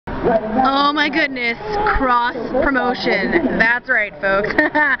Oh my goodness, cross promotion. That's right, folks.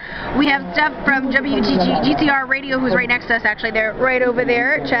 We have Steph from WGTR Radio, who's right next to us. Actually, they're right over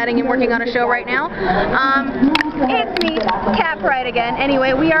there chatting and working on a show right now. It's me, Cat Pride again.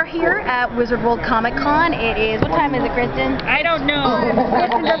 Anyway, we are here at Wizard World Comic Con. It is, what time is it, Kristen? I don't know.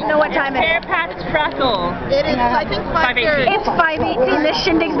 Kristen doesn't know what time it is. Fairfax Trussell. It is, I think, 5:30. It's 5:18. This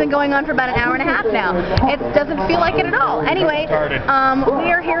shindig's been going on for about an hour and a half now. It doesn't feel like it at all. Anyway,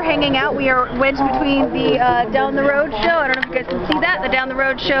 we are here hanging out. We are wedged between the Down the Road show. I don't know if you guys can see that. The Down the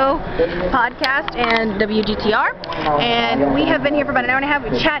Road show podcast and WGTR. And we have been here for about an hour and a half.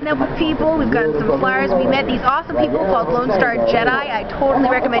 We're chatting up with people. We've got some flyers. We met these awesome people called Lone Star Jedi. I totally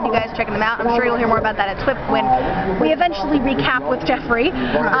recommend you guys checking them out. I'm sure you'll hear more about that at Swift when we eventually recap with Jeffrey.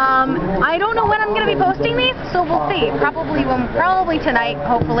 I don't know when I'm going to be posting these, so we'll see. Probably tonight,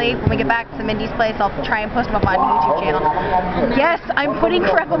 hopefully. When we get back to Mindy's place, I'll try and post them up on my YouTube channel. Yes, I'm putting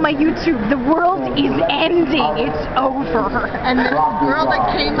crap on my YouTube. The world is ending. It's over. And this girl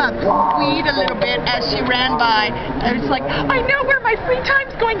that came up squeed a little bit as she ran by. And it's like, I know where my free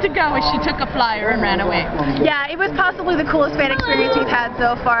time's going to go. And she took a flyer and ran away. Yeah, it was possibly the coolest fan experience we've had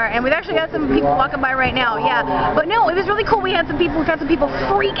so far. And we've actually got some people walking by right now. Yeah, but no, it was really cool. We've had some people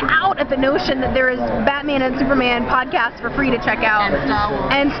freak out at the notion that there is Batman and Superman podcasts for free to check out.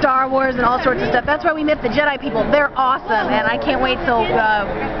 And Star Wars and all sorts of stuff. That's why we met the Jedi people. They're awesome, and I can't wait till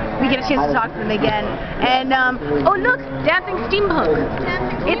we get a chance to talk to them again. And, oh look, Dancing Steampunk.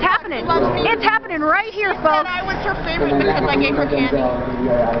 It's happening. It's happening right here, folks. I was her favorite because I gave her candy.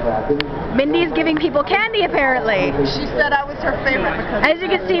 Mindy's giving people candy, apparently. She said I was her favorite because... As you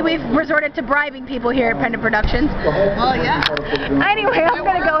can see, we've resorted to bribing people here at Pendant Productions. Well, yeah. Anyway, I'm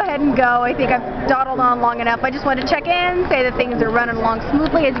going to go ahead and go. I think I've dawdled on long enough. I just wanted to check in, say that things are running along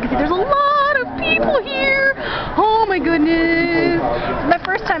smoothly. As you can see, there's a lot of people here. Oh my goodness. It's my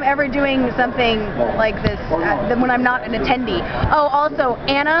first time ever doing something like this when I'm not an attendee. Oh, also,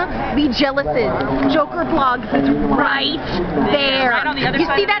 Anna B. Jealous's Joker Blogs is right there. Right on the other You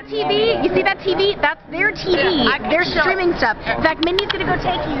side see that TV? You see that TV? That's their TV. Yeah, they're streaming stuff. In fact, Mindy's going to go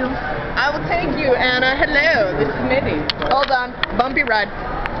take you. I will take you, Anna. Hello, this is Mindy. Hold on, bumpy ride.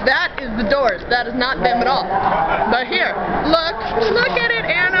 That is the Doors. That is not them at all. But here, look at it,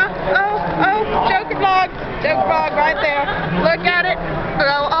 Anna. Oh, Joker Blog right there. Look at it.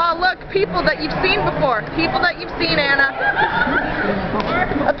 Oh, look, people that you've seen before. People that you've seen, Anna.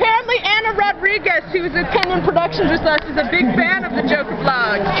 Apparently, Anna Rodriguez, who was attending productions with us, is a big fan of the Joker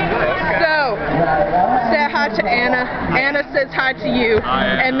Blog. So, say hi to Anna. Anna says hi to you,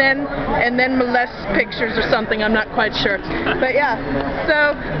 and then molests pictures or something. I'm not quite sure. But yeah,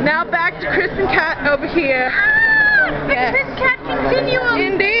 so now back to Chris and Kat over here. The Chris Cat Continuum.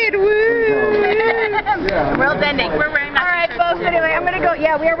 Indeed, woo! World's ending. We're wearing that. All right, folks. Anyway, I'm gonna go.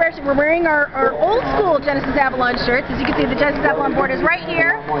 Yeah, we're wearing our old school Genesis Avalon shirts. As you can see, the Genesis Avalon board is right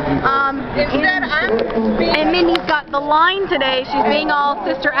here. Instead, and Mindy's got the line today. She's being all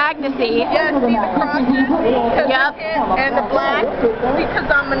Sister Agnes-y. Yeah, see the crosses? Yep. And the black, because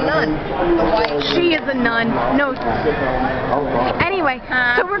I'm a nun. The white. She is a nun. No. Anyway,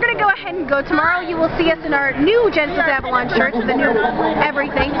 so we're gonna go ahead and go. Tomorrow you will see us in our new Genesis Avalon shirts with the new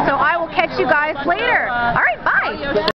everything. So I will catch you guys later. All right, bye.